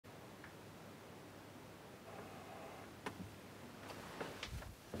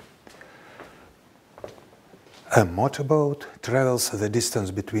A motorboat travels the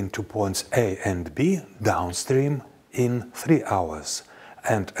distance between 2 points A and B downstream in 3 hours,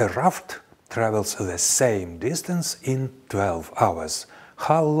 and a raft travels the same distance in 12 hours.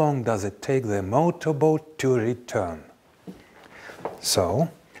 How long does it take the motorboat to return?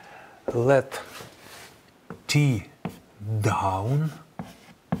 So, let T down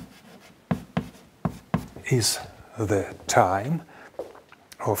is the time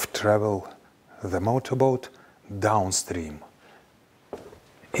of travel the motorboat downstream.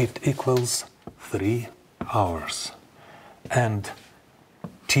 It equals 3 hours. And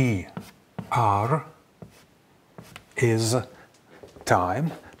TR is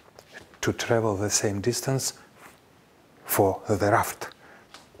time to travel the same distance for the raft.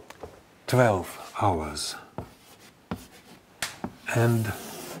 12 hours. And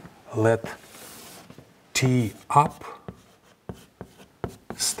let T up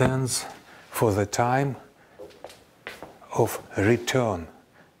stands for the time of return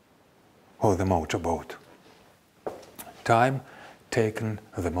of the motorboat. Time taken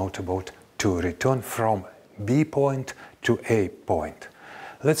the motorboat to return from B point to A point.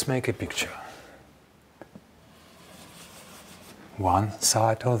 Let's make a picture. One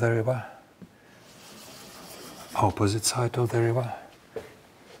side of the river, opposite side of the river,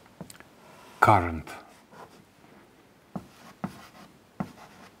 current.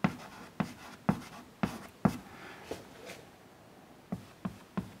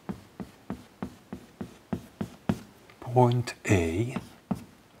 Point A,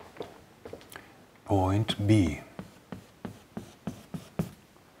 point B.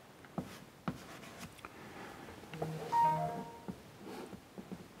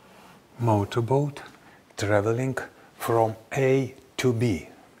 Motorboat traveling from A to B.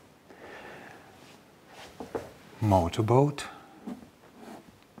 Motorboat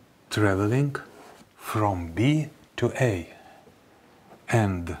traveling from B to A.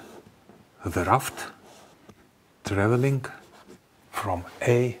 And the raft traveling from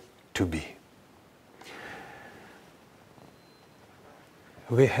A to B.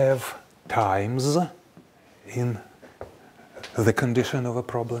 We have times in the condition of a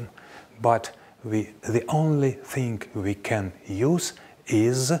problem, but the only thing we can use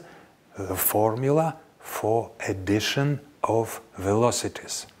is the formula for addition of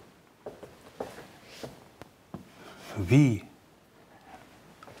velocities. V,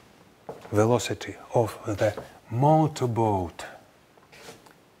 velocity of the motorboat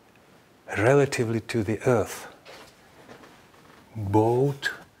relatively to the Earth,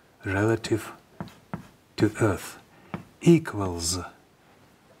 boat relative to Earth, equals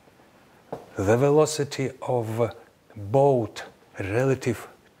the velocity of boat relative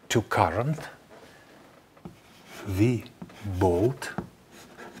to current, V boat,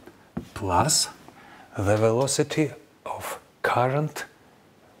 plus the velocity of current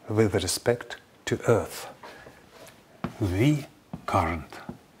with respect to Earth, V current.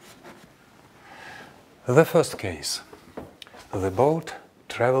 The first case, the boat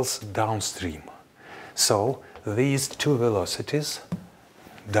travels downstream, so these two velocities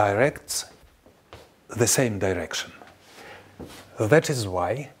directs the same direction. That is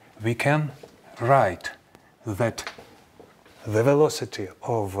why we can write that the velocity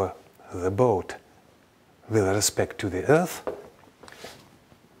of the boat with respect to the Earth,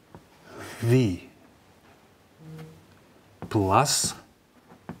 V plus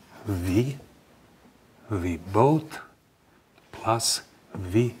V boat plus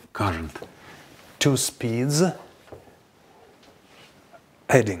V current. Two speeds are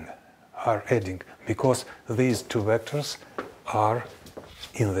adding because these two vectors are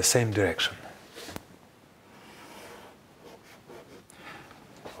in the same direction.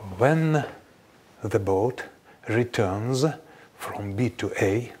 When the boat returns from B to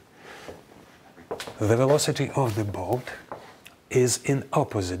A, the velocity of the boat is in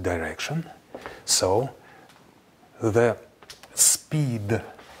opposite direction, so the speed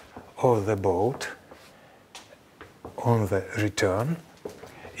of the boat on the return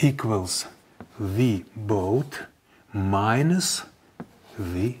equals V boat minus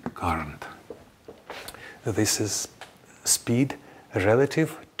V current. This is speed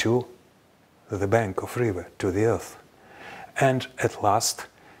relative to the bank of river, to the Earth. And at last,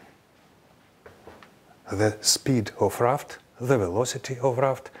 the speed of raft, the velocity of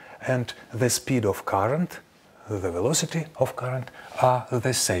raft, and the speed of current, the velocity of current, are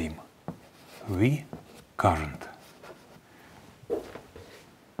the same. V current.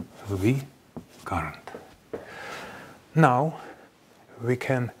 V current. Now we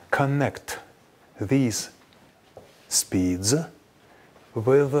can connect these speeds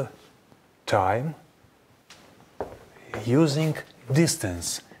with time using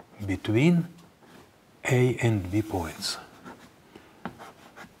distance between A and B points.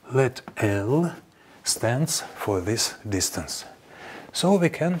 Let L stands for this distance. So we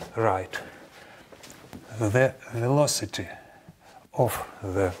can write the velocity of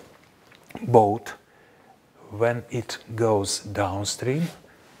the boat when it goes downstream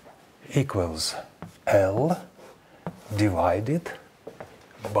equals L divided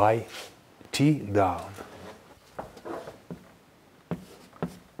by T down.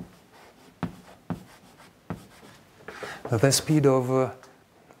 The speed of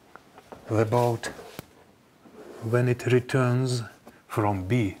the boat when it returns from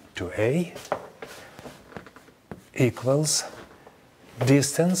B to A equals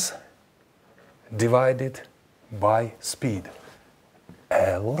distance divided by speed,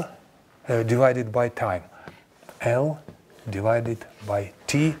 L divided by time, L divided by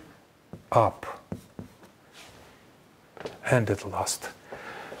T up. And at last,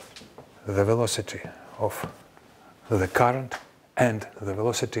 the velocity of the current and the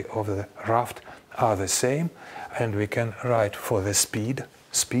velocity of the raft are the same, and we can write for the speed.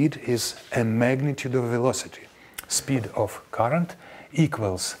 Speed is a magnitude of velocity. Speed of current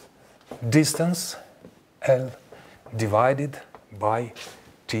equals distance L divided by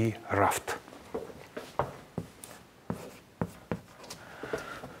T raft.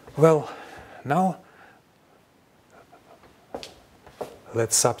 Well, now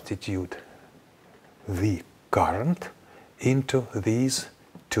let's substitute the current into these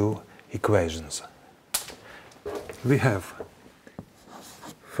two equations. We have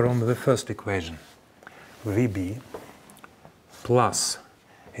from the first equation VB plus,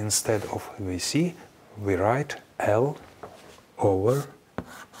 instead of VC, we write L over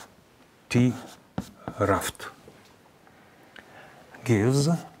T raft gives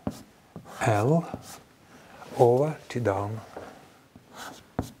L over T down.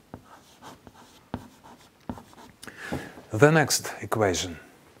 The next equation,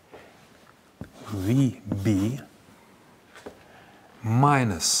 VB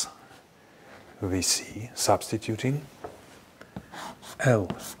minus VC, substituting L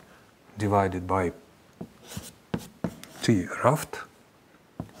divided by T raft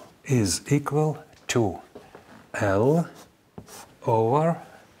is equal to L over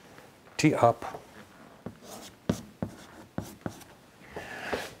T up.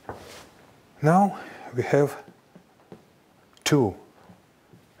 Now we have two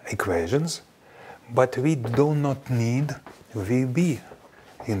equations, but we do not need VB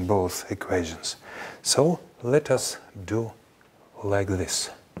in both equations. So let us do like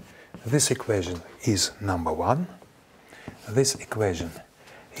this. This equation is number 1. This equation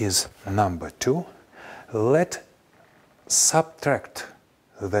is number 2. Let's subtract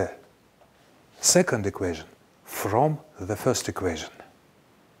the second equation from the first equation,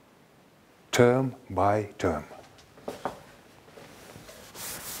 term by term.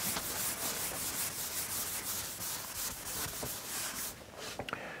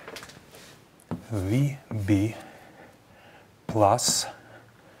 VB plus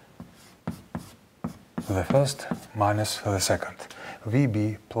the first minus the second.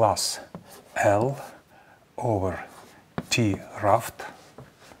 VB plus L over T raft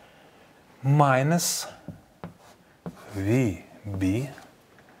minus VB,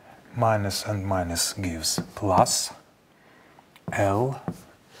 minus and minus gives plus L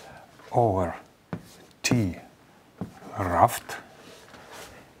over T raft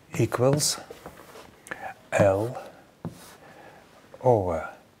equals L over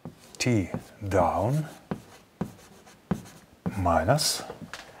T down minus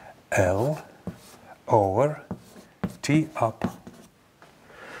L over T up.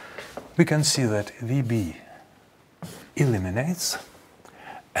 We can see that VB eliminates,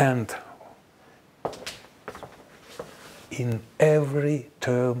 and in every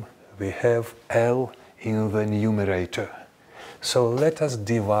term we have L in the numerator. So let us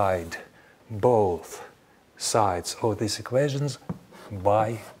divide both sides of these equations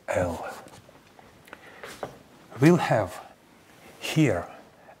by L. We'll have here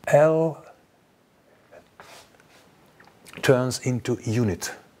L turns into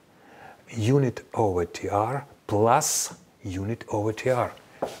unit over TR plus unit over TR.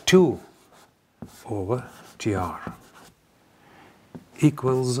 2 over TR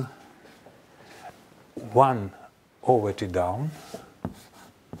equals 1 over T down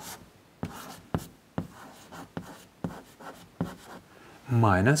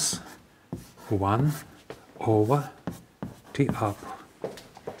minus 1 over T up.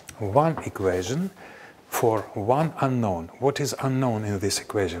 One equation for one unknown. What is unknown in this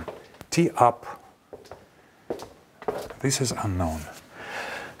equation? T up. This is unknown.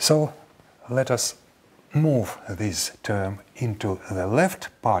 So let us move this term into the left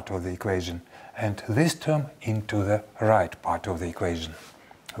part of the equation and this term into the right part of the equation.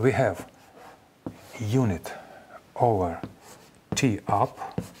 We have unit over T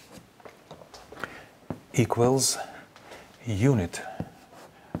up equals unit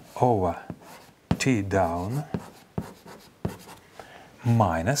over T down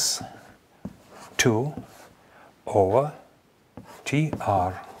minus 2 over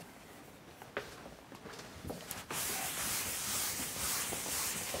TR.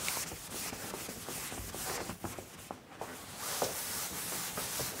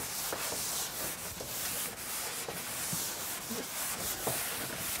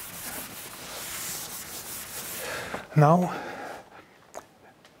 Now,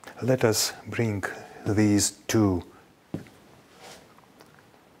 let us bring these two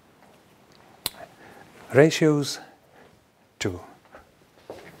ratios to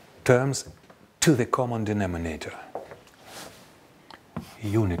terms to the common denominator.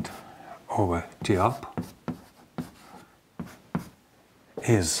 Unit over T up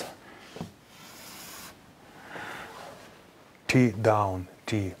is T down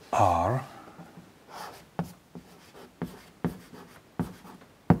TR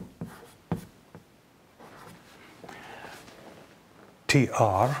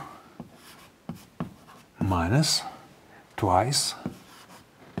TR minus twice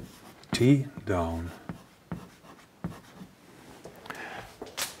T down.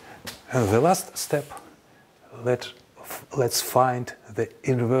 And the last step, let's find the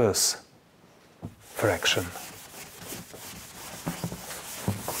inverse fraction.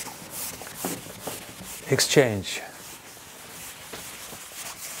 Exchange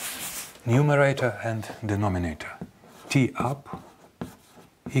numerator and denominator. T up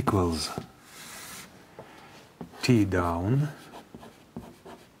equals T down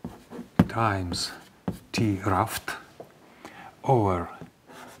times T raft over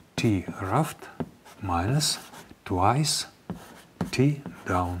T raft minus twice T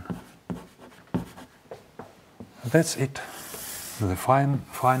down. That's it, the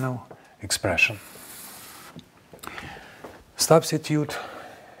final expression. Substitute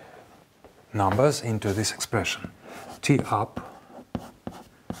numbers into this expression. T up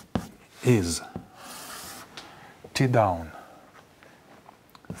is T down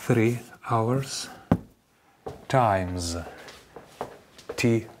 3 hours times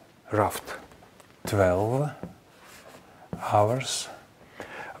T raft 12 hours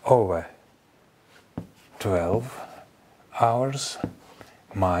over 12 hours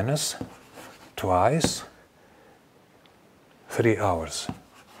minus twice 3 hours.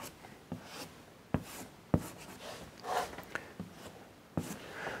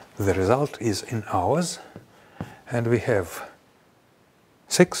 The result is in hours, and we have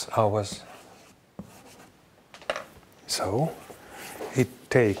 6 hours. So it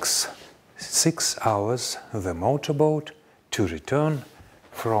takes 6 hours the motorboat to return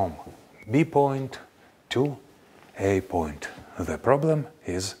from B point to A point. The problem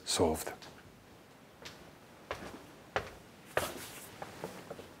is solved.